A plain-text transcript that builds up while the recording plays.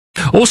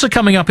Also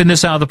coming up in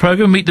this hour of the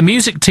programme, meet the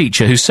music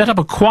teacher who set up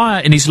a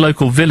choir in his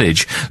local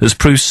village that's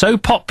proved so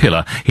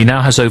popular he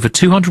now has over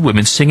 200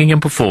 women singing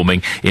and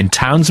performing in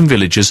towns and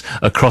villages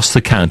across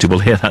the county. We'll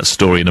hear that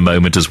story in a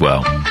moment as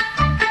well.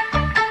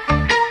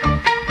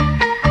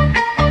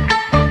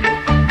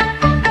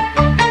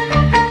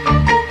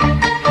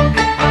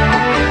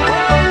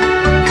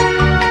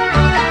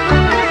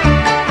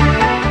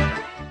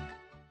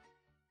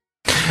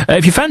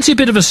 If you fancy a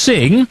bit of a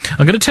sing,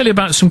 I'm going to tell you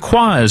about some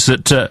choirs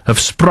that have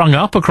sprung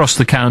up across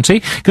the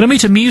county. Going to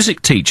meet a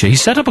music teacher. He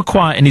set up a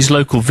choir in his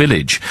local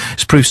village.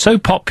 It's proved so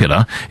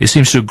popular, it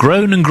seems to have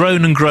grown and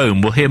grown and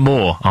grown. We'll hear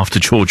more after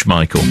George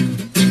Michael.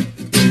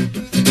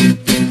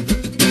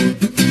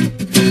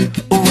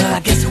 Well, I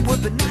guess it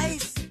would be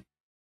nice.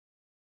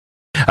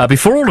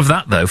 Before all of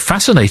that, though,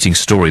 fascinating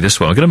story, this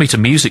one. I'm going to meet a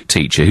music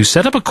teacher who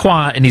set up a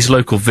choir in his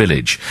local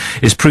village.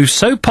 It's proved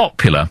so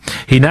popular,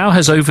 he now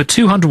has over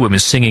 200 women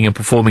singing and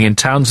performing in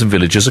towns and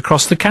villages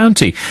across the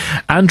county.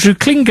 Andrew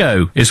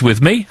Klingo is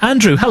with me.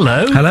 Andrew,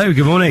 hello. Hello,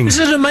 good morning. This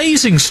is an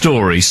amazing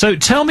story. So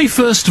tell me,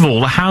 first of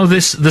all, how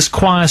this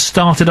choir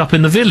started up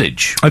in the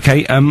village.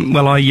 Okay,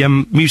 well, I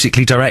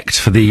musically direct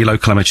for the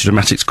local amateur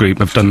dramatics group.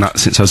 I've done that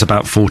since I was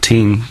about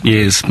 14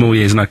 years, more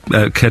years than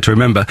I care to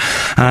remember.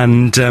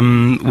 And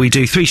we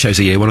do 3 shows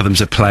a year. One of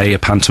them's a play, a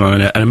pantomime,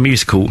 and a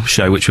musical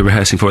show, which we're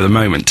rehearsing for at the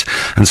moment.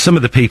 And some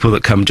of the people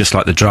that come just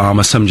like the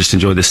drama, some just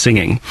enjoy the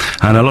singing.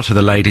 And a lot of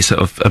the ladies that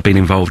have been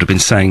involved have been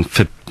saying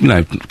for,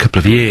 a couple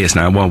of years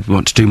now, well, we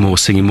want to do more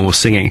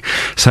singing.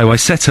 So I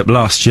set up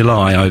last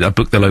July, I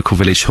booked the local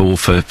village hall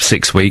for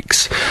 6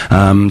 weeks,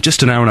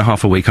 just an hour and a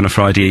half a week on a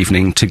Friday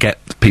evening to get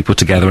people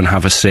together and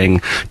have a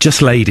sing.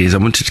 Just ladies. I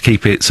wanted to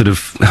keep it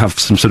have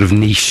some sort of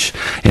niche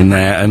in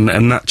there,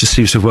 and that just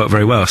seems to have worked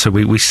very well. So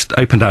we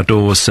opened our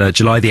doors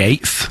July the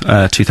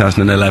 8th,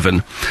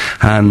 2011,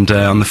 and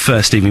on the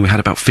first evening we had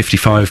about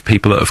 55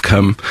 people that have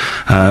come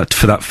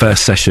for that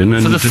first session.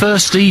 And for the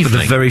first evening?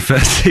 For the very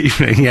first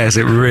evening, yes,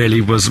 it really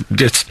was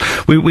just...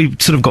 We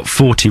sort of got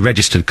 40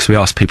 registered because we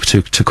asked people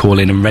to call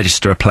in and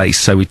register a place,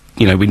 so we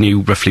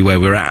knew roughly where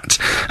we were at,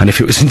 and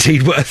if it was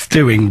indeed worth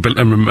doing,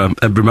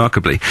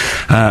 remarkably.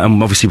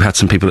 And obviously we had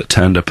some people that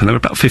turned up, and there were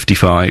about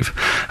 55,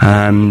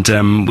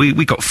 and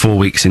we got 4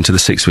 weeks into the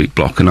 6-week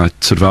block, and I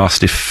sort of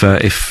asked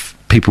if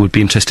people would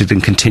be interested in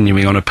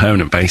continuing on a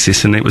permanent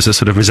basis, and it was a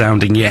sort of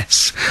resounding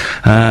yes.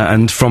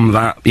 And from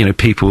that,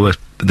 people that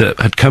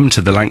had come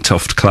to the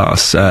Langtoft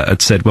class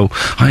had said, well,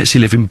 I actually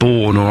live in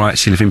Bourne, or I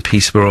actually live in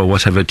Peterborough, or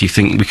whatever, do you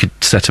think we could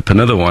set up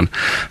another one?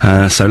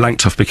 So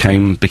Langtoft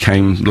became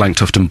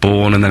Langtoft and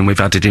Bourne, and then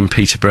we've added in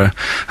Peterborough,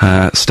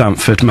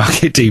 Stamford,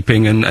 Market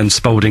Deeping, and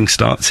Spalding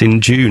starts in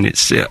June.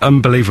 It's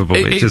unbelievable.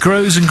 It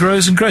grows and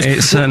grows and grows.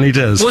 It certainly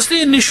does. Was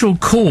the initial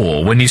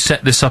core, when you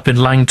set this up in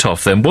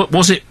Langtoft, then,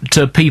 was it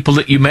people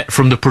that you met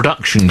from the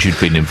productions you'd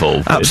been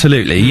involved with?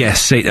 Absolutely,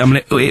 yes. It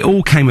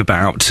all came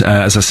about,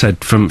 as I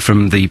said, from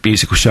the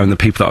musical show and the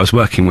people that I was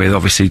working with.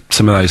 Obviously,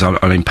 some of those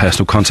I'm in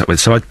personal contact with.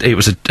 So it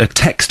was a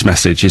text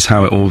message is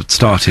how it all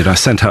started. I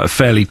sent out a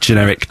fairly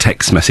generic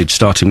text message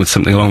starting with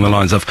something along the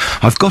lines of,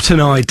 I've got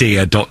an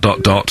idea, ...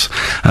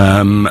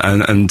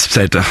 and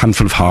said a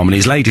handful of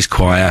harmonies, ladies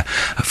choir,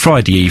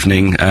 Friday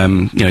evening,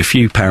 a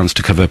few pounds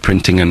to cover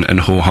printing and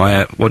hall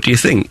hire. What do you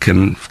think?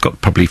 And got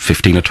probably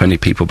 15 or 20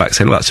 people back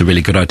saying, well, that's a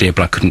really good idea,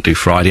 but I couldn't do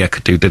Friday, I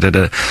could do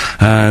da-da-da.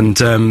 And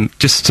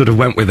just sort of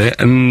went with it,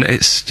 and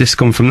it's just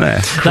gone from there.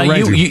 Now,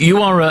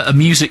 you are a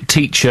music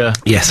teacher,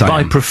 yes,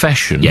 by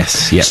profession.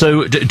 Yes, yeah.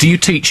 So do you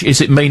teach, is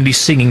it mainly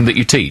singing that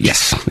you teach?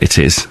 Yes, it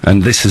is.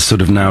 And this has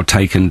sort of now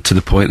taken to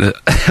the point that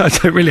I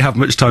don't really have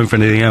much time for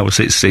anything else.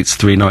 It's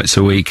 3 nights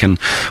a week, and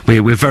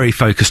we're very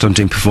focused on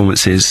doing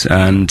performances,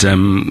 and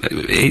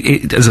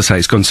as I say,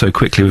 it's gone so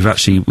quickly. We've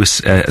actually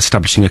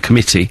establishing a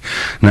committee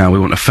now. We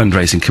want a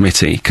fundraising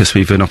committee because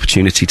we've an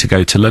opportunity to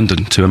go to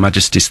London to Her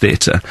Majesty's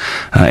Theatre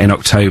in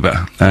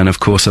October, and of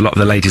course a lot of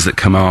the ladies that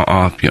come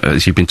are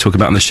as you've been talking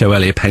about on the show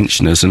earlier,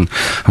 pensioners and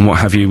what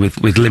have you,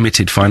 with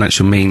limited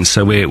financial means.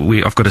 So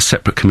I've got a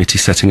separate committee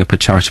setting up a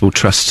charitable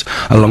trust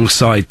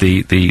alongside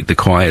the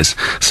choirs,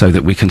 so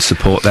that we can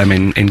support them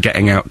in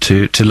getting out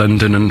to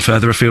London and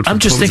further afield. I'm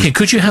just thinking,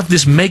 could you have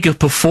this mega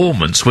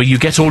performance where you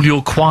get all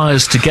your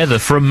choirs together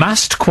for a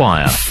massed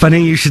choir?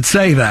 Funny you should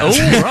say that.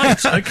 Oh,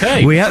 right,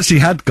 okay. We actually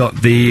had got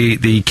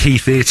the Key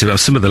Theatre. Well,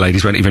 some of the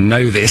ladies won't even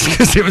know this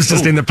because it was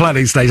just in the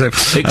planning stage. So,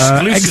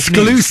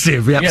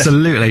 exclusive, yeah, yes.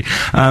 Absolutely.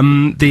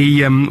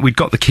 We'd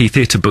got the Key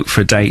Theatre booked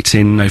for a date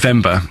in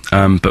November,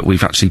 but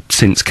we've actually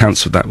since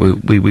cancelled that.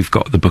 We've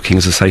got the booking,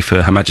 as I say,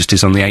 for Her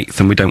Majesty's on the 8th,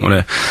 and we don't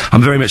want to...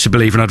 I'm very much a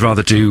believer, and I'd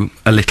rather do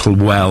a little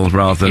well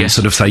rather than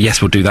sort of say,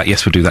 yes, we'll do that,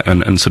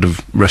 and sort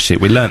of rush it.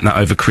 We learnt that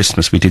over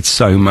Christmas. We did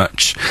so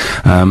much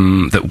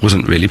that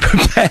wasn't really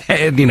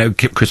prepared,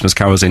 Christmas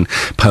carols in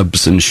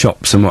pubs and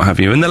shops and what have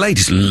you, and the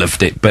ladies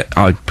loved it, but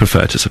I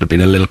prefer to sort of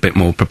been a little bit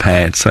more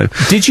prepared. So,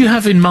 did you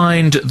have in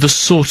mind the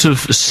sort of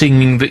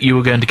singing that you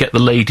were going to get the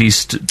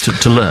ladies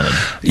to learn?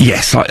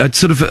 Yes, I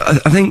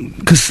think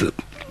because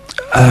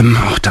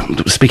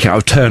don't speak out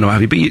of turn or what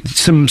have you, but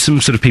some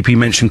sort of people, you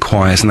mentioned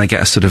choirs, and they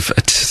get a sort of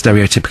a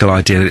stereotypical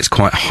idea that it's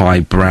quite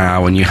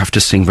highbrow and you have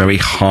to sing very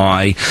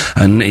high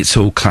and it's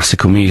all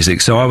classical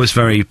music. So I was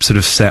very sort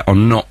of set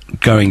on not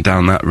going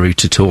down that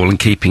route at all and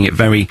keeping it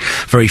very,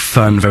 very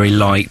fun, very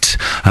light.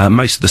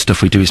 Most of the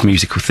stuff we do is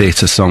musical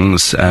theatre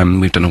songs.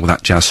 We've done all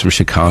that jazz from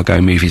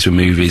Chicago, Movies Were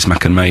Movies,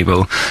 Mac and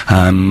Mabel,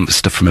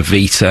 stuff from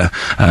Evita.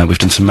 We've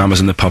done some Mamas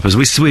and the Papas.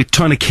 We're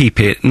trying to keep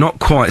it not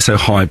quite so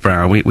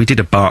highbrow. We did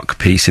a Bach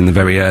piece in the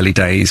very early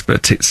days,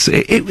 but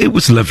it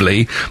was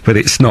lovely, but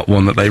it's not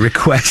one that they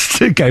request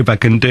to go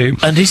back and do.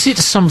 And is it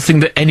something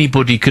that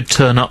anybody could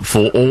turn up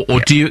for, or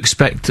do you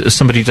expect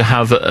somebody to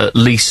have at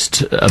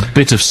least a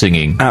bit of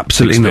singing?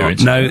 Absolutely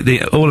experience? not.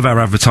 No, all of our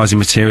advertising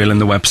material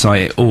and the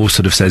website, it all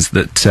sort of says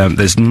that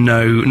there's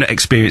no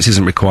experience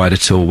isn't required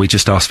at all. We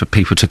just ask for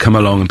people to come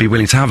along and be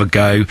willing to have a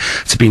go,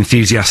 to be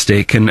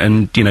enthusiastic,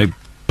 and you know,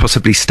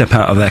 possibly step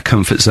out of their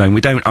comfort zone. We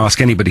don't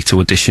ask anybody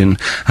to audition.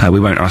 We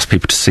won't ask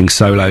people to sing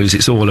solos.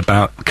 It's all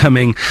about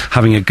coming,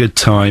 having a good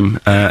time,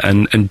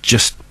 and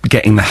just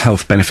getting the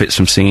health benefits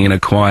from singing in a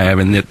choir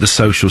and the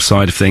social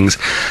side of things.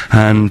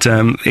 And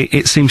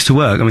it seems to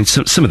work. I mean,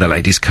 some of the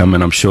ladies come,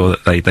 and I'm sure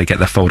that they get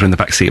their folder in the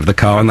back seat of the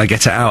car and they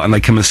get it out and they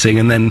come and sing,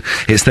 and then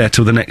it's there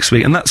till the next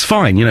week, and that's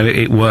fine. You know,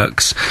 it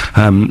works.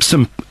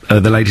 Some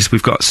the ladies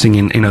we've got sing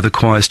in other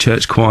choirs,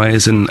 church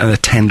choirs, and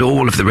attend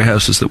all of the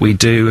rehearsals that we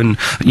do, and,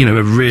 you know,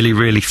 are really,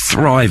 really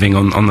thriving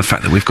on the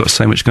fact that we've got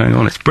so much going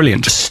on. It's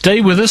brilliant.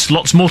 Stay with us.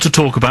 Lots more to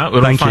talk about.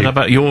 We'll find out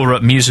about your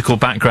musical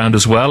background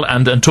as well,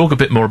 and talk a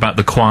bit more about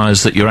the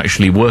choirs that you're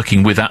actually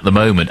working with at the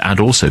moment,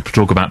 and also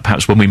talk about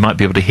perhaps when we might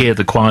be able to hear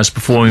the choirs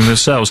performing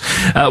themselves.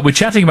 We're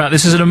chatting about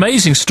this. Is an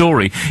amazing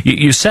story.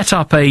 You set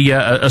up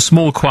a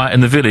small choir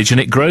in the village,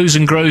 and it grows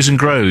and grows and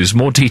grows.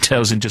 More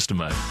details in just a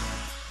moment.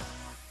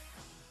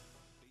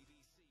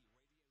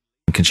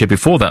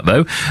 Before that,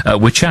 though,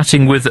 we're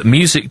chatting with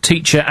music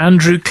teacher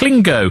Andrew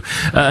Klingo.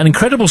 An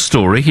incredible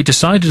story. He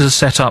decided to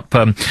set up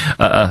a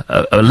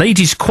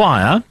ladies'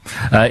 choir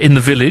in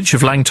the village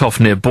of Langtoft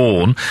near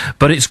Bourne,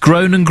 but it's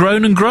grown and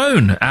grown and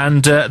grown.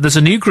 And there's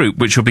a new group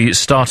which will be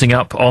starting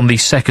up on the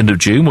 2nd of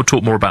June. We'll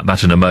talk more about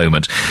that in a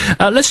moment.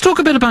 Let's talk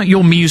a bit about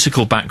your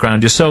musical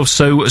background yourself.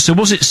 So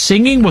was it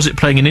singing? Was it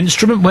playing an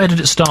instrument? Where did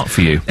it start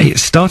for you? It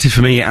started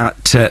for me at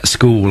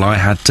school. I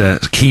had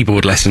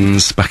keyboard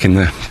lessons back in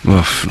the...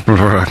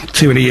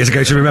 too many years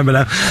ago to remember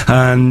now,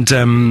 and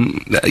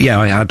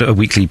I had a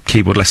weekly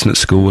keyboard lesson at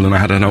school, and I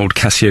had an old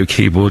Casio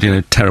keyboard, you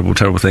know, terrible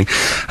thing,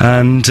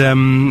 and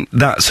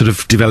that sort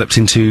of developed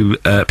into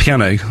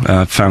piano.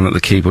 I found that the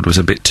keyboard was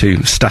a bit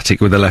too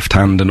static with the left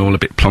hand and all a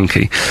bit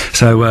plonky,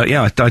 so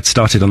I'd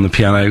started on the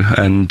piano,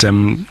 and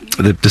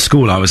the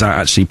school I was at,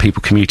 actually,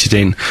 people commuted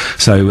in,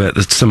 so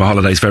the summer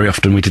holidays very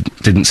often we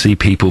didn't see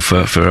people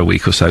for a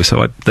week or so,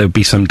 there'd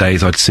be some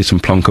days I'd sit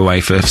and plonk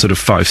away for sort of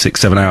 5, 6,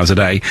 7 hours a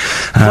day.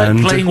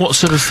 Playing what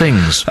sort of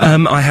things?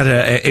 I had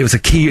it was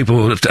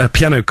a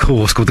piano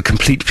course called the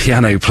Complete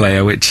Piano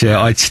Player, which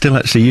I still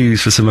actually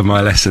use for some of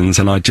my lessons,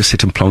 and I just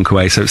sit and plonk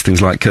away. So it's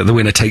things like The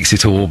Winner Takes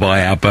It All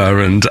by ABBA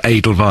and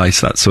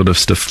Edelweiss, that sort of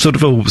stuff.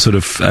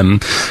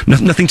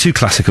 Nothing too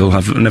classical.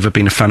 I've never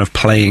been a fan of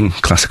playing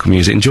classical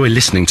music. Enjoy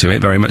listening to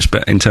it very much,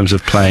 but in terms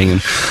of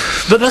playing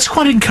But that's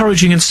quite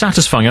encouraging and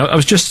satisfying. I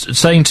was just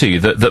saying to you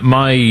that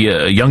my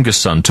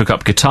youngest son took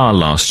up guitar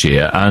last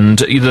year, and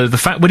the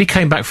fact when he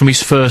came back from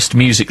his first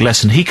music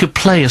lesson, he could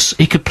play us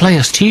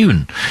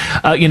tune.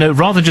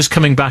 Rather than just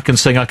coming back and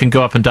saying I can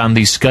go up and down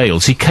these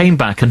scales, he came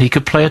back and he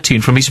could play a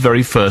tune from his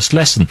very first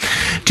lesson.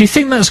 Do you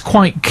think that's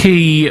quite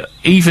key,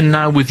 even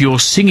now with your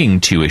singing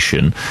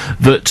tuition,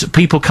 that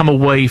people come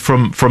away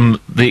from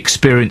the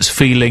experience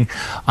feeling,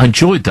 I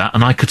enjoyed that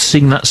and I could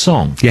sing that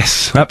song?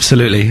 Yes,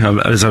 absolutely.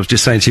 As I was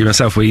just saying to you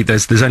myself,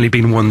 there's only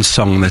been one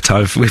song that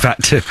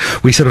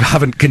we sort of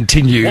haven't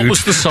continued. What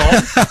was the song?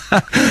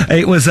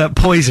 It was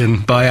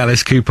Poison by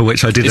Alice Cooper,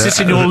 which I did. Is this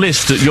in your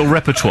list, your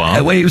repertoire?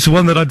 It was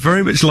one that I'd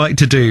very much like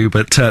to do,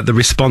 but the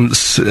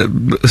response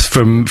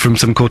from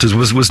some quarters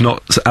was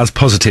not as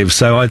positive.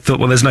 So I thought,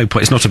 well, there's no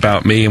point. It's not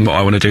about me and what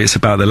I want to do. It's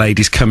about the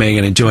ladies coming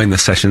and enjoying the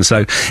session.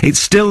 So it's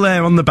still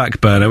there on the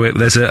back burner.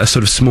 There's a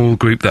sort of small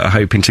group that are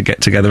hoping to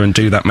get together and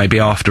do that maybe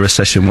after a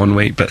session one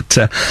week. But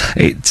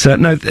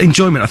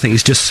enjoyment, I think,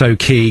 is just so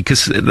key,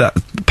 because that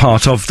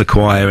part of the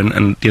choir,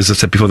 and as I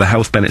said before, the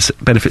health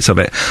benefits of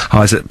it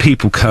is that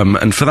people come,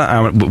 and for that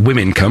hour,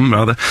 women come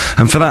rather,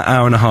 and for that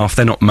hour and a half,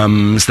 they're not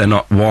mums, they're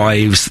not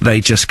wives, they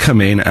just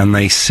come in and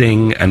they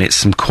sing, and it's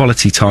some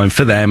quality time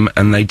for them,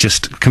 and they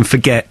just can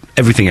forget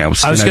everything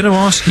else. I was going to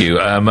ask you,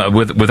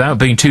 without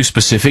being too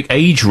specific,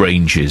 age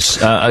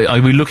ranges.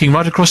 Are we looking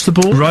right across the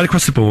board? Right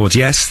across the board,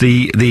 yes.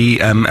 The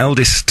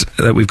eldest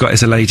that we've got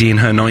is a lady in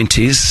her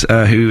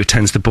 90s who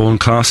attends the Bourne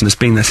class and has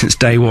been there since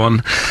day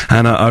one,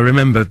 and I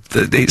remember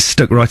it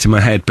stuck right in my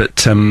head,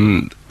 but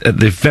at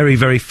the very,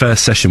 very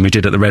first session we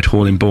did at the Red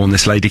Hall in Bourne,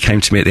 this lady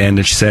came to me at the end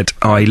and she said,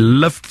 I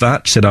loved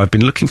that. She said, I've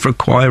been looking for a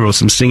choir or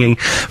some singing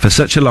for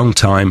such a long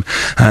time.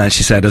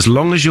 She said, as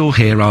long as you're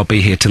here, I'll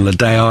be here till the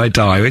day I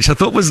die, which I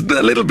thought was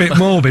a little bit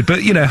morbid,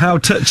 but, you know, how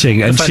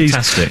touching. And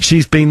fantastic.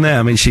 she's been there.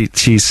 I mean,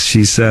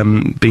 she's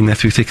been there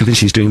through thick and thin.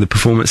 She's doing the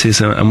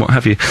performances and what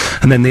have you.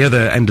 And then the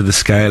other end of the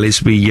scale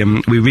is we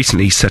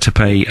recently set up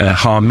a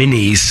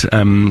Harmonies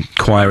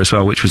choir as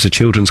well, which was a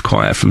children's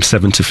choir from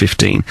 7 to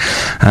 15.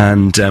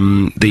 And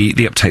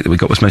the uptake that we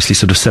got was mostly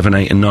sort of 7,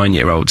 8 and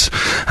 9-year-olds.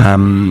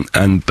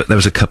 But there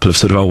was a couple of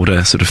sort of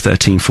older, sort of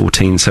 13,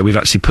 14. So we've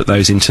actually put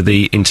those into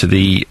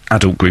the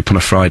adult group on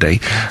a Friday.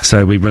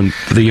 So we run,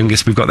 the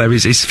youngest we've got there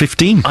is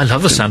 15. I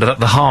love the sound of that,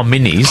 the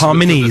Harmonies.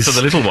 Harmonies. For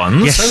the little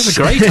ones. Yes. That's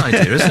a great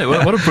idea, isn't it?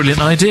 What a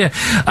brilliant idea.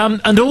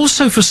 And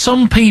also for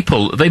some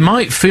people, they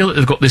might feel that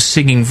they've got this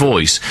singing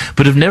voice,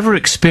 but have never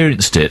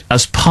experienced it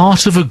as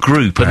part of a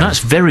group, and that's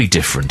very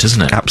different,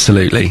 isn't it?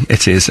 Absolutely,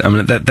 it is. I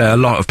mean, there are a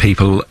lot of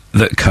people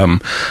that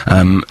come,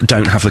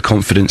 don't have the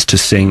confidence to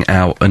sing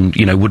out and,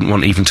 you know, wouldn't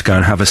want even to go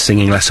and have a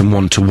singing lesson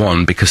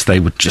one-to-one because they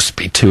would just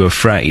be too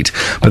afraid.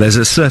 But there's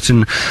a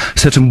certain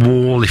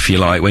wall, if you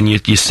like, when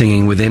you're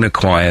singing within a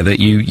choir that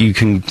you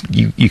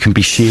can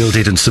be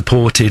shielded and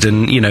supported,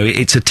 and, you know,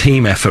 it's a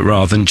team effort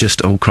rather than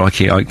just, oh,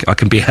 crikey, I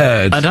can be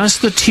heard. And as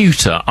the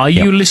tutor, are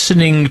you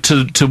listening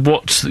to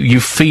what you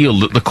feel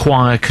that the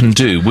choir can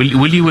do?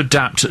 Will you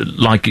adapt,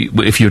 like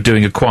if you're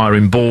doing a choir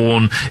in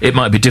Bourne, it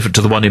might be different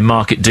to the one in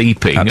Market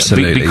Deeping?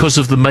 Absolutely. Because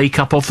of the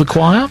makeup of the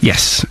choir?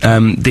 Yes.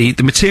 The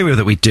material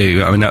that we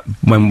do, I mean,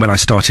 when I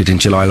started in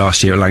July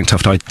last year at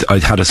Langtoft, I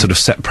had a sort of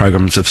set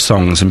programs of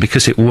songs, and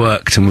because it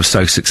worked and was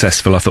so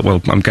successful, I thought,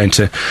 well, I'm going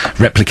to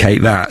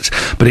replicate that.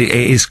 But it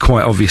is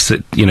quite obvious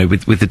that, you know,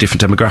 with the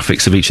different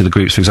demographics of each of the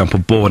groups, for example,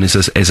 Bourne is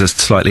a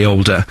slightly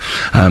older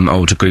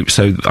group,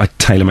 so I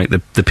tailor-make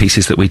the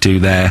pieces that we do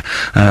there.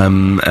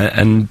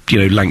 And, you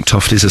know,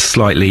 Langtoft is a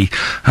slightly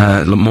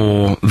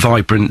more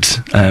vibrant,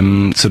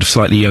 sort of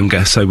slightly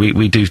younger, so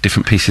we do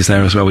different pieces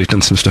there as well. We've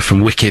done some stuff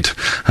from Wicked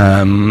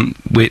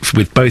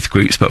with both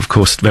groups, but of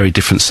course very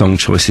different song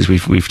choices.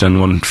 We've done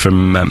one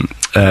from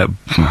I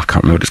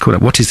can't remember what it's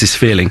called. What Is This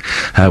Feeling?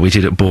 We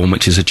did at Bourne,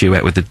 which is a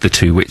duet with the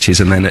two witches,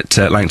 and then at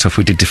Langtoft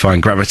we did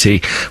Defying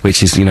Gravity,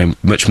 which is, you know,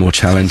 much more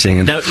challenging.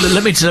 And now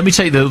let me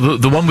take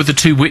the one with the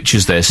two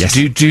witches there. So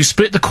yes. Do you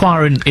split the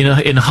choir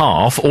in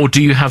half, or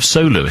do you have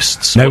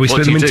soloists? No, we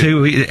split them in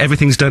two.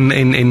 Everything's done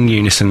in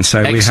unison.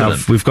 So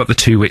we've got the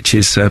two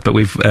witches, but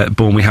at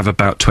Bourne we have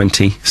about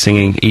 20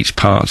 singing each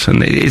part,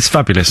 and it's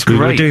fabulous. We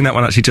were doing that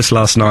one actually just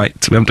last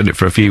night. We haven't done it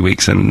for a few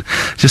weeks, and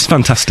just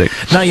fantastic.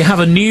 Now you have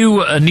a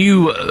new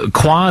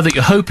choir that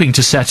you're hoping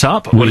to set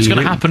up. Well, it's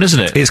going to happen, isn't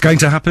it? It's going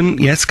to happen.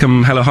 Yes,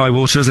 come hell or high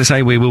water, as they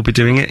say, we will be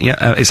doing it.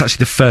 Yeah, it's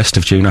actually the 1st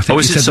of June. I think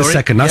you said the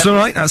 2nd. That's all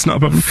right. That's not a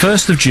problem.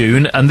 1st of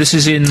June, and this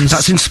is in.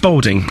 That's in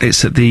Spalding.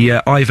 It's at the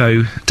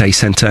Ivo Day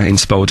Centre in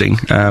Spalding.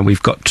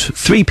 We've got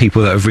 3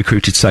 people that have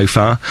recruited so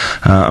far.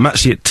 I'm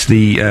actually at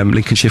the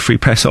Lincolnshire Free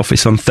Press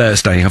office on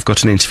Thursday. I've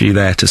got an interview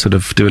there to sort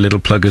of do a little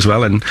plug as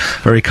well, and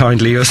very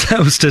kindly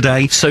yourselves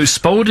today. So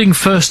Spalding,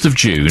 1st of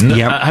June.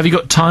 Yep. Have you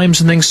got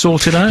times and things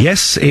sorted out?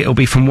 Yes, it'll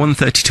be from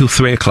 1:30 till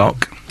 3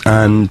 o'clock.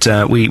 And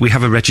we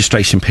have a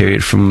registration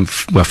period from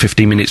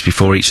 15 minutes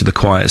before each of the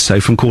choirs.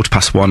 So from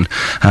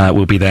 1:15,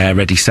 we'll be there,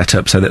 ready, set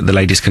up, so that the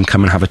ladies can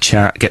come and have a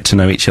chat, get to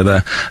know each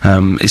other.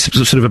 It's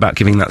sort of about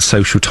giving that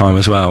social time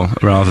as well,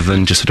 rather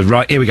than just sort of,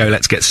 right, here we go,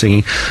 let's get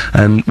singing.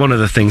 And one of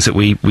the things that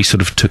we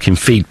sort of took in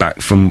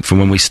feedback from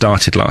when we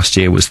started last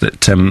year was that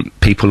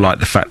people like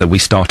the fact that we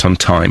start on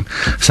time.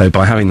 So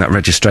by having that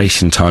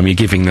registration time, you're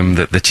giving them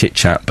the chit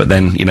chat, but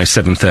then, you know,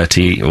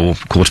 7:30 or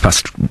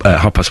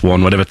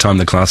 1:15, whatever time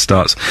the class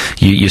starts,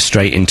 you're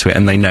straight into it,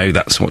 and they know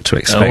that's what to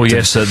expect. Oh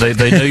yes,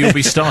 they know you'll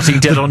be starting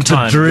dead on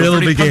time. The drill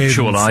begins.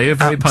 Punctual, are you?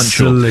 Very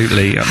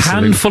absolutely, punctual.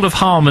 Handful of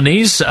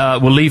Harmonies.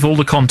 We'll leave all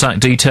the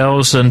contact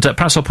details, and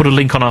perhaps I'll put a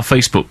link on our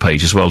Facebook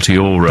page as well to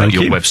your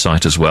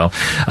website as well.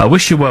 I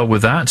wish you well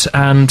with that,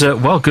 and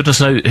well, goodness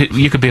knows,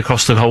 you could be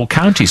across the whole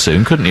county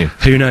soon, couldn't you?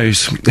 Who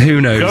knows?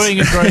 Who knows? Growing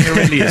and growing, it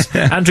really is.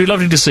 Andrew,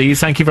 lovely to see you.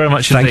 Thank you very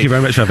much indeed. Thank you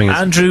very much for having us.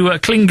 Andrew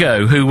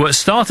Klingo, who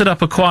started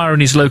up a choir in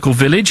his local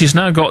village. He's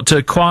now got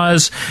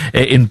choirs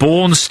in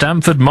Bourne,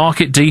 Stamford,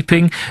 Market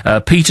Deeping,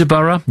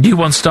 Peterborough, new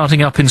one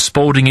starting up in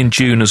Spalding in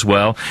June as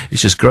well.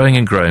 It's just growing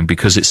and growing,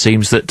 because it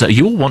seems that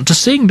you all want to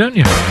sing, don't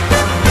you?